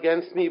evil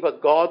against me,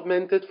 but God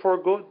meant it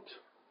for good.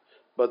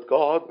 But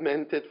God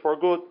meant it for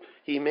good.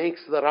 He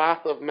makes the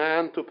wrath of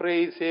man to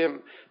praise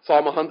him.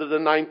 Psalm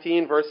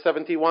 119, verse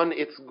 71,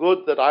 it's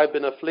good that I've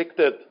been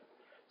afflicted,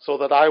 so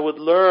that I would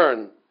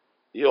learn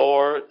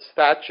your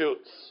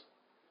statutes.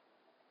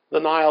 The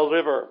Nile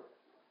River,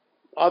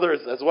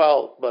 others as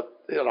well,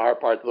 but in our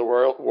part of the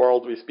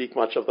world we speak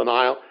much of the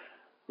Nile.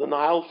 The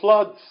Nile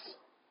floods.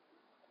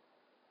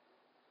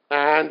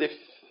 And if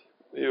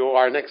you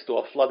are next to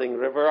a flooding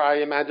river, I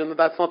imagine that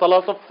that's not a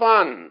lot of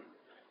fun.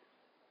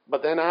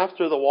 But then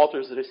after the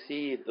waters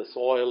recede, the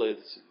soil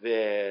is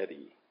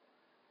very,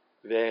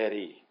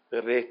 very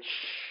rich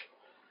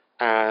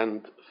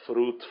and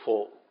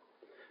fruitful.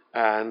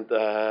 And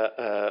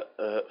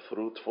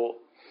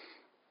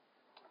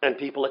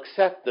people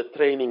accept that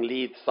training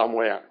leads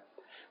somewhere.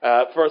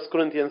 1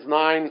 Corinthians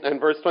 9 and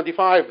verse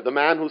 25, the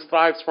man who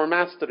strives for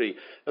mastery,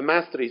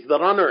 is the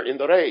runner in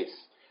the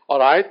race. All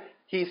right?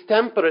 He's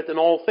temperate in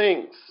all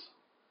things.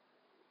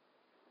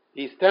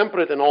 He's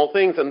temperate in all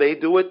things, and they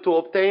do it to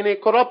obtain a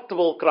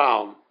corruptible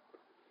crown.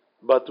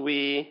 But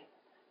we,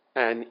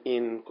 an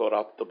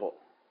incorruptible.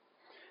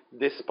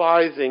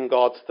 Despising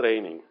God's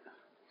training.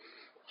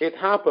 It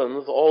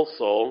happens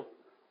also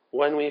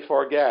when we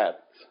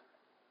forget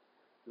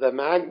the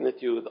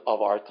magnitude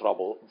of our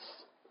troubles,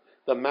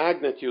 the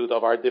magnitude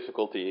of our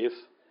difficulties,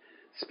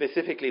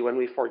 specifically when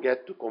we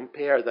forget to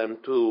compare them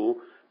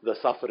to the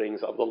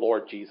sufferings of the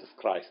Lord Jesus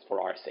Christ for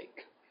our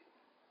sake.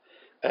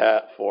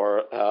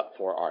 For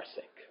our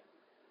sake.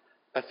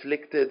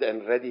 Afflicted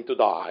and ready to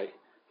die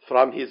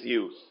from his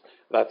youth.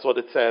 That's what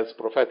it says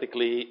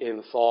prophetically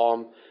in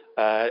Psalm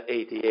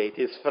 88.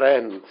 His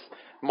friends,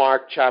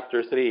 Mark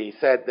chapter 3,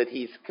 said that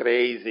he's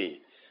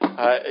crazy.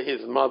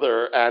 His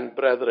mother and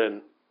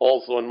brethren,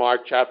 also in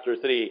Mark chapter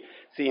 3,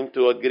 seem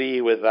to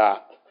agree with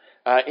that.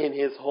 In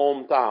his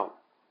hometown.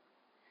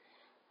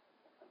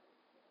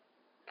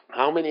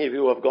 How many of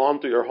you have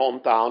gone to your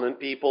hometown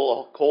and a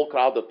whole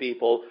crowd of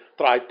people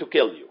tried to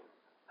kill you?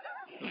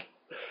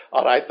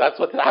 All right, that's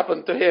what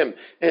happened to him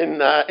in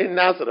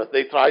Nazareth.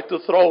 They tried to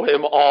throw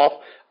him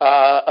off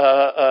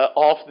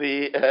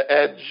the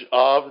edge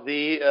of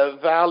the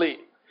valley.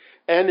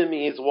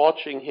 Enemies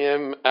watching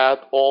him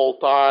at all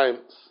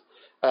times.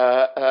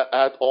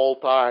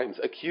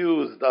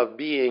 Accused of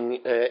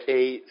being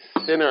a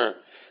sinner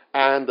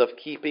and of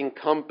keeping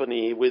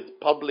company with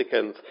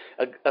publicans,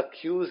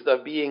 accused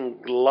of being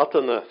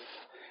gluttonous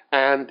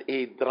and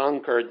a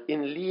drunkard,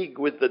 in league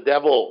with the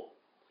devil,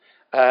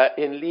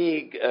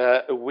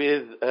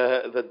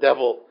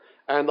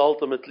 And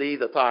ultimately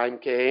the time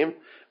came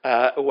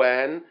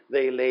when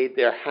they laid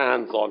their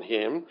hands on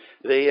him.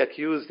 They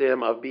accused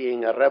him of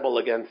being a rebel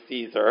against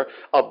Caesar,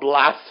 a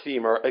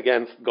blasphemer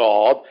against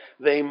God.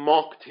 They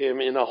mocked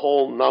him in a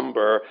whole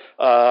number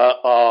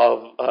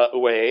of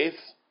ways.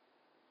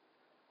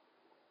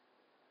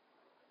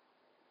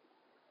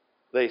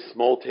 They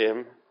smote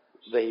him,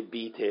 they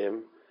beat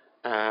him,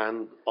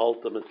 and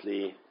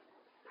ultimately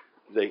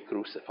they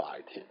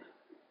crucified him.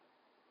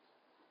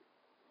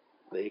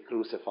 They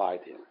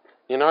crucified him.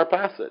 In our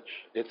passage,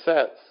 it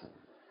says,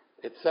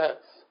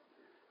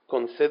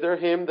 consider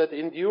him that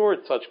endured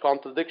such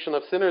contradiction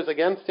of sinners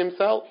against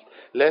himself,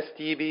 lest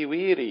ye be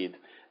wearied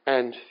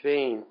and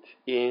faint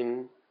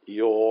in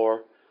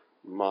your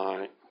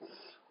minds.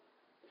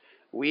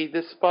 We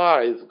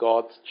despise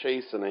God's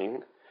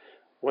chastening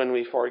when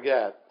we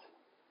forget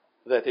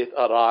that it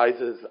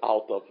arises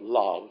out of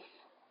love,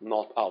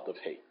 not out of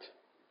hate.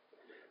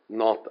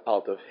 Not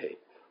out of hate.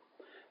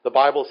 The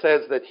Bible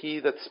says that he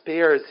that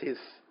spares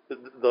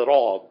the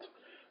rod,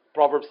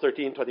 Proverbs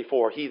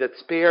 13:24, he that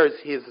spares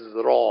his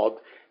rod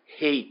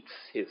hates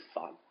his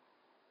son.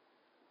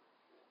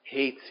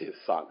 Hates his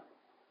son.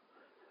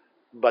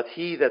 But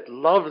he that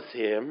loves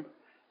him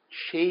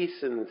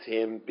chastens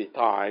him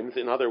betimes.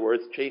 In other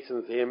words,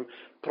 chastens him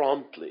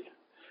promptly.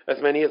 As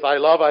many as I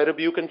love, I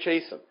rebuke and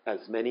chasten. As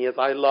many as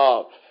I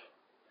love.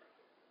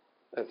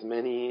 As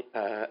many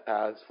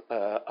as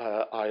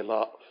I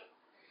love.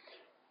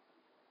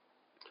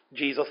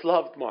 Jesus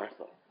loved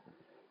Martha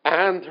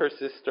and her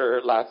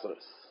sister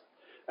Lazarus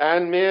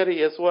and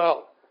Mary as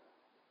well.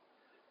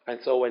 And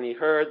so when he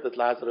heard that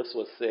Lazarus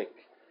was sick,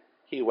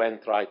 he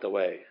went right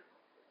away.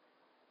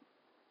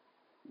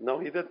 No,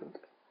 he didn't.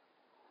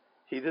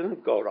 He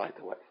didn't go right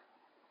away.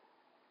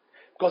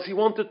 Because he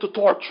wanted to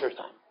torture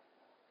them.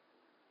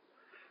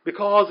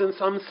 Because in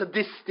some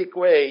sadistic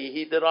way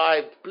he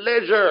derived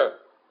pleasure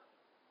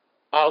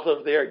out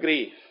of their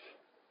grief.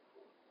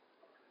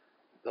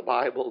 The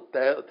Bible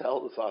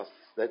tells us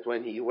that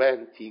when he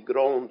went, he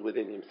groaned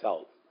within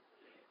himself.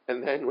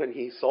 And then when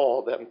he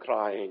saw them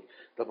crying,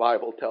 the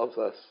Bible tells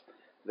us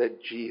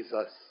that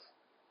Jesus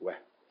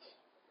wept.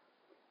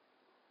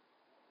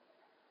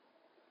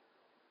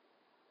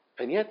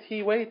 And yet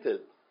he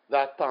waited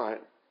that time.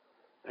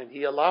 And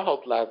he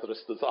allowed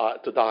Lazarus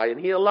to die. And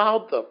he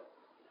allowed them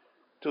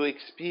to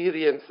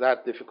experience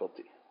that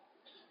difficulty.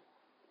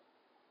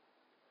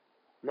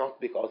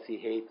 Not because he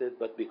hated,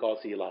 but because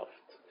he loved.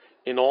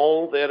 In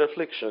all their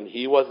affliction,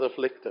 he was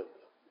afflicted.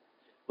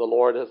 The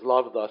Lord has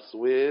loved us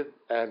with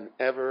an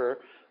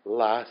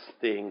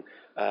everlasting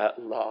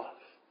love.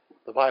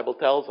 The Bible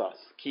tells us,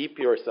 keep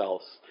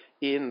yourselves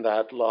in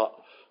that love.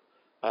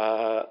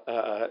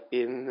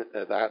 In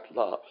that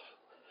love.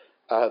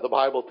 The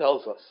Bible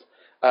tells us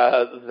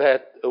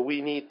that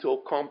we need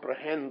to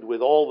comprehend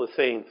with all the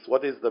saints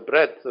what is the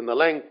breadth and the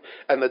length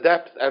and the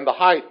depth and the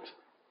height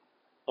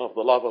of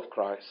the love of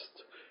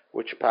Christ,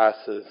 which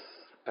passes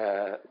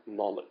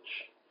knowledge.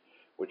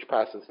 Which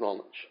passes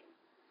knowledge.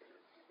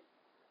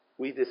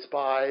 We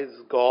despise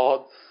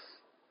God's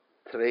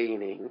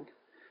training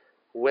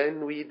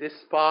when we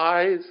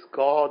despise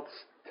God's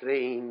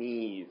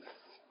trainees.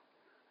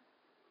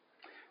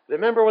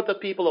 Remember what the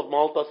people of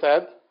Malta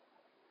said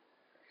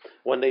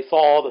when they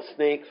saw the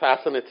snake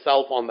fasten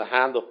itself on the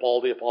hand of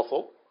Paul the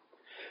Apostle?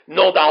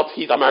 No doubt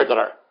he's a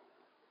murderer.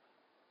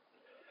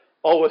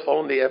 Oh, if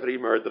only every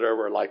murderer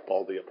were like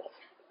Paul the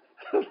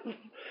Apostle.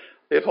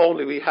 If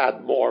only we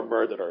had more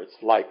murderers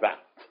like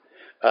that.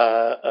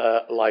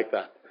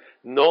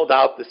 No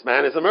doubt this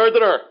man is a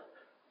murderer,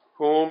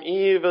 whom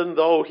even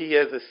though he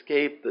has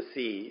escaped the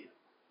sea,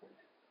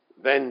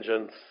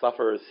 vengeance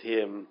suffers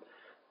him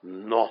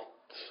not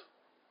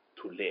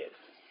to live.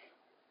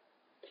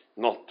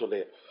 Not to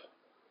live.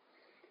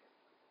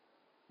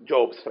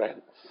 Job's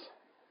friends.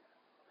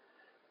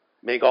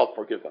 May God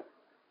forgive them.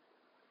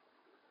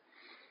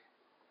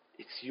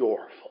 It's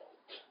your fault.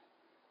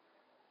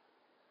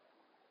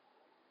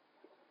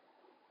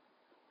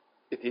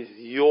 It is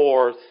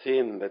your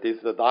sin that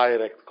is the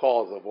direct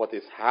cause of what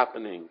is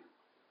happening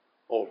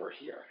over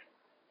here.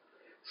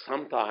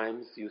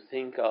 Sometimes you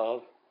think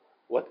of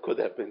what could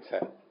have been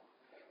said.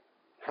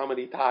 How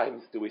many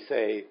times do we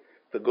say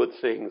the good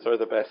things or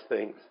the best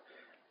things?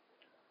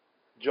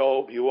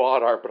 Job, you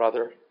are our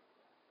brother.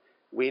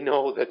 We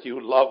know that you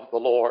love the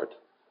Lord.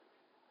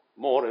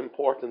 More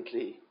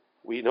importantly,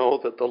 we know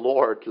that the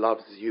Lord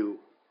loves you.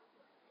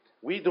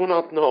 We do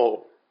not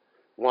know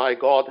why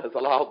God has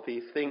allowed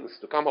these things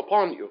to come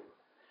upon you.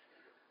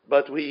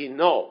 But we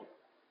know,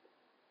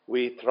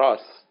 we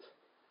trust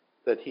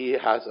that He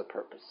has a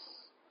purpose.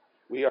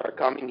 We are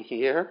coming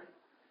here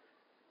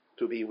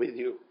to be with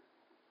you.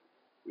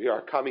 We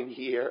are coming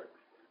here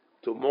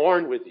to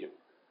mourn with you.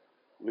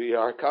 We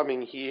are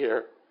coming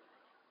here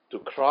to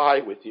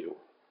cry with you.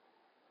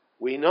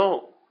 We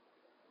know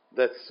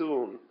that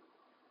soon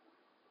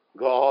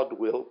God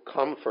will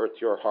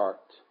comfort your heart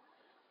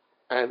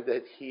and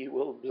that He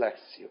will bless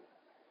you.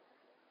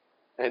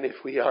 And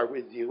if we are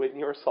with you in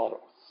your sorrows,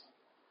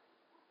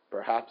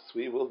 perhaps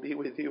we will be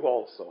with you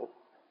also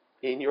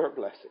in your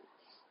blessings.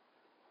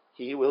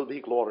 He will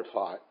be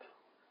glorified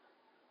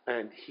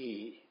and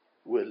He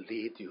will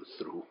lead you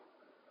through.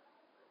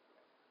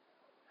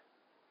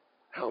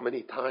 How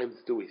many times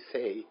do we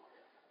say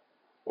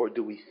or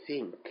do we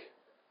think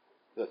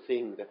the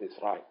thing that is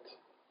right?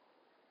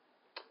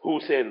 Who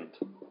sinned?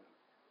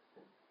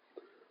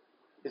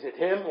 Is it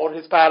him or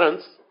his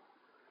parents?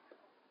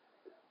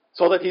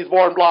 So that he's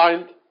born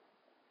blind?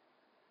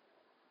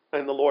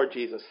 And the Lord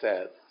Jesus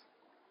says,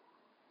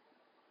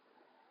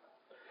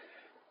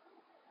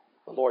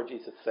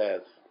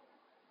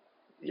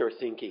 you're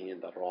thinking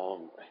in the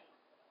wrong way.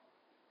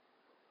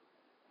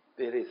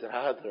 There is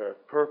rather a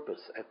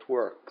purpose at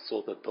work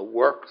so that the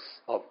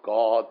works of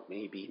God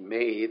may be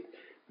made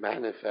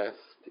manifest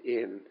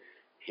in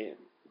Him.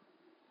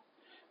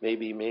 May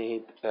be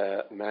made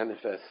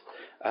manifest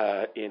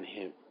in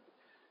Him.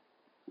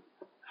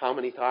 How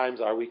many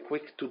times are we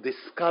quick to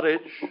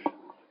discourage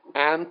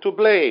and to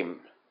blame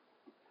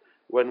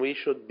when we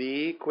should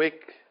be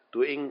quick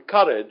to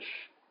encourage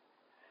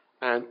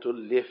and to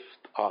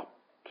lift up?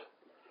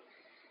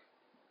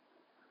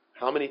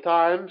 How many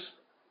times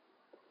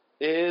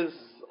is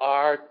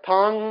our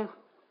tongue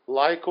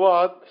like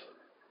what?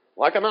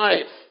 like a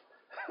knife.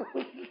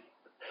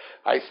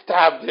 I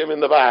stabbed him in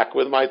the back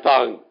with my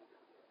tongue.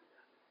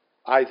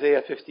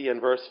 Isaiah 50 and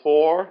verse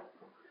 4,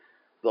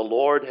 the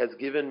Lord has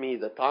given me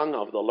the tongue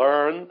of the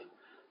learned,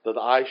 that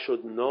I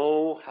should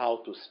know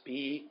how to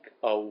speak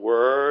a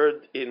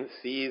word in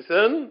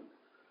season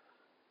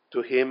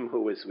to him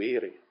who is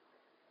weary,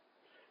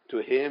 to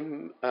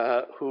him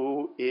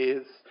who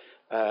is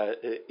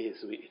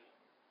weary.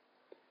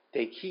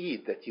 Take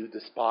heed that you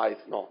despise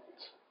not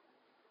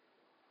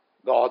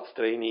God's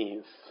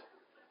trainees.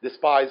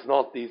 Despise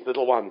not these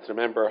little ones.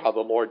 Remember how the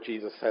Lord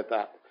Jesus said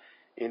that.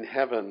 In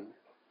heaven,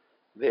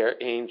 their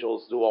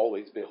angels do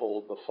always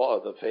behold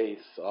the face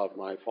of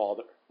my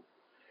Father.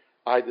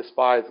 I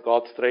despise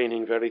God's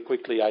training very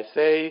quickly. I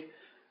say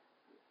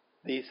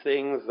these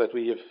things that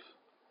we have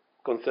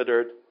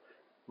considered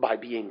by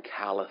being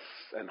callous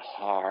and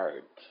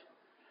hard,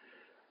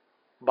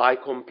 by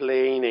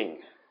complaining,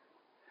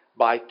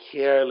 by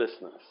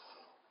carelessness,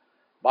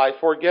 by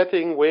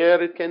forgetting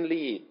where it can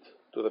lead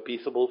to the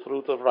peaceable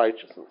fruit of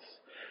righteousness,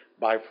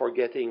 by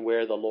forgetting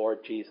where the Lord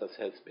Jesus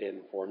has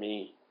been for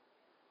me,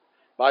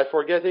 by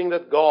forgetting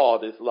that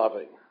God is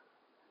loving,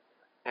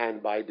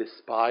 and by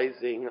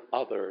despising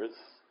others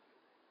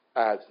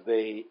as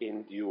they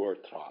endure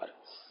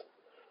trials.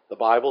 The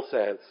Bible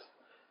says,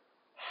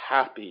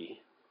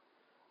 happy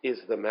is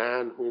the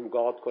man whom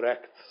God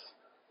corrects.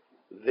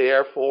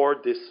 Therefore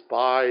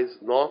despise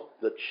not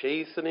the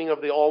chastening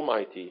of the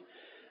Almighty.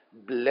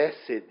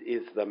 Blessed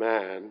is the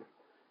man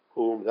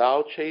whom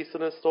thou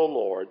chastenest, O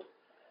Lord,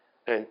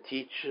 and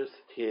teachest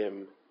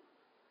him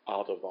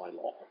out of thy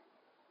law.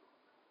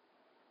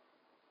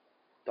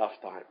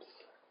 Tough times,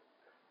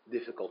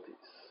 difficulties,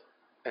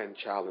 and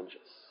challenges.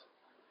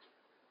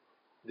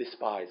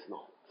 Despise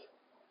not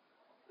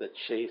the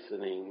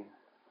chastening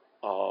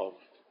of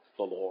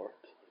the Lord.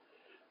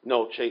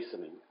 No,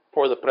 chastening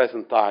for the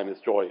present time is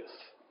joyous.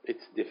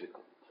 It's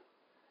difficult.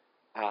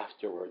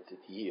 Afterwards it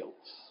yields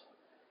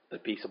the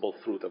peaceable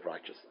fruit of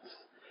righteousness.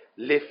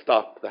 Lift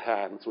up the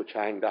hands which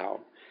hang down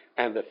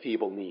and the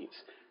feeble knees.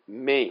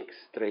 Make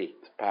straight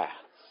paths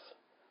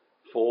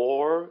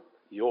for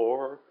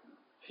your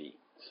feet.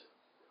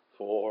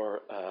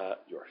 For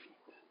your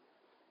feet.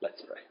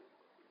 Let's pray.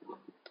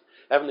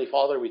 Heavenly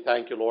Father, we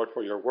thank you, Lord,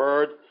 for your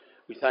word.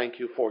 We thank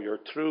you for your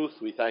truth.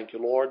 We thank you,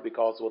 Lord,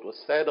 because what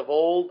was said of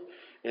old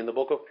in the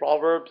book of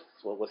Proverbs,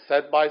 what was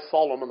said by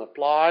Solomon,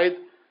 applied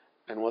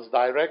and was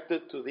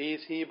directed to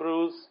these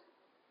Hebrews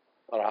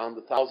around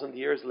 1,000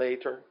 years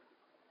later.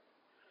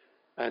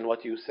 And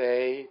what you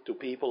say to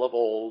people of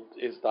old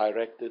is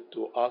directed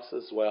to us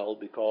as well,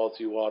 because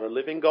you are a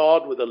living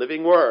God with a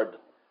living word.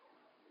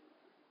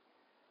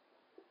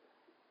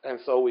 And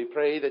so we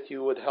pray that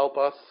you would help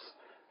us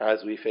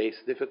as we face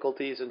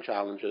difficulties and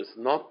challenges,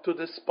 not to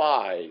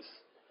despise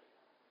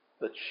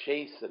the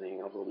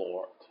chastening of the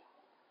Lord,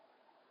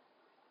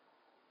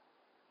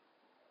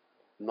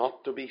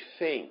 not to be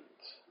faint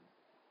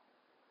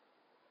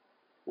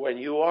when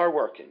you are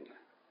working,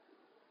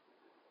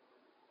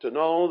 to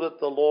know that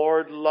the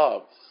Lord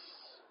loves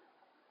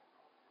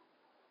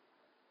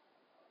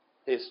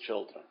his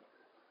children.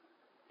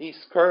 He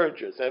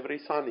scourges every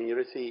son he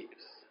receives.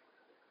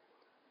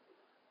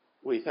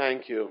 We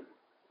thank you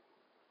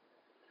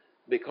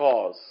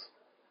because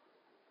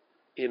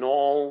in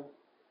all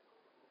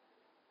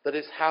that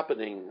is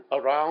happening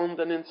around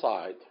and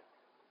inside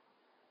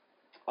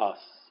us,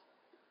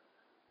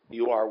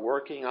 you are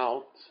working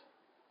out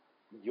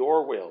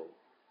your will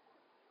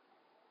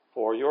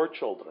for your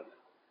children,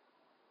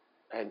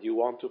 and you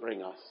want to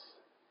bring us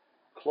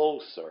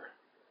closer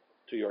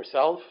to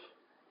yourself,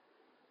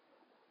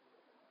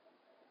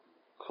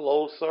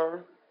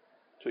 closer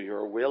to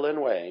your will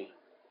and way,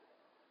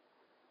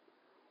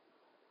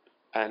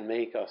 and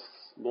make us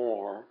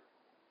more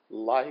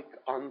like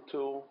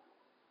unto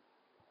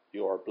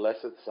your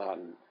blessed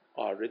Son,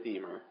 our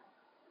Redeemer,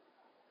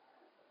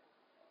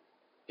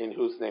 in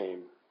whose name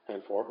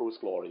and for whose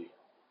glory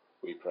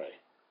we pray.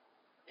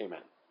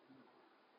 Amen.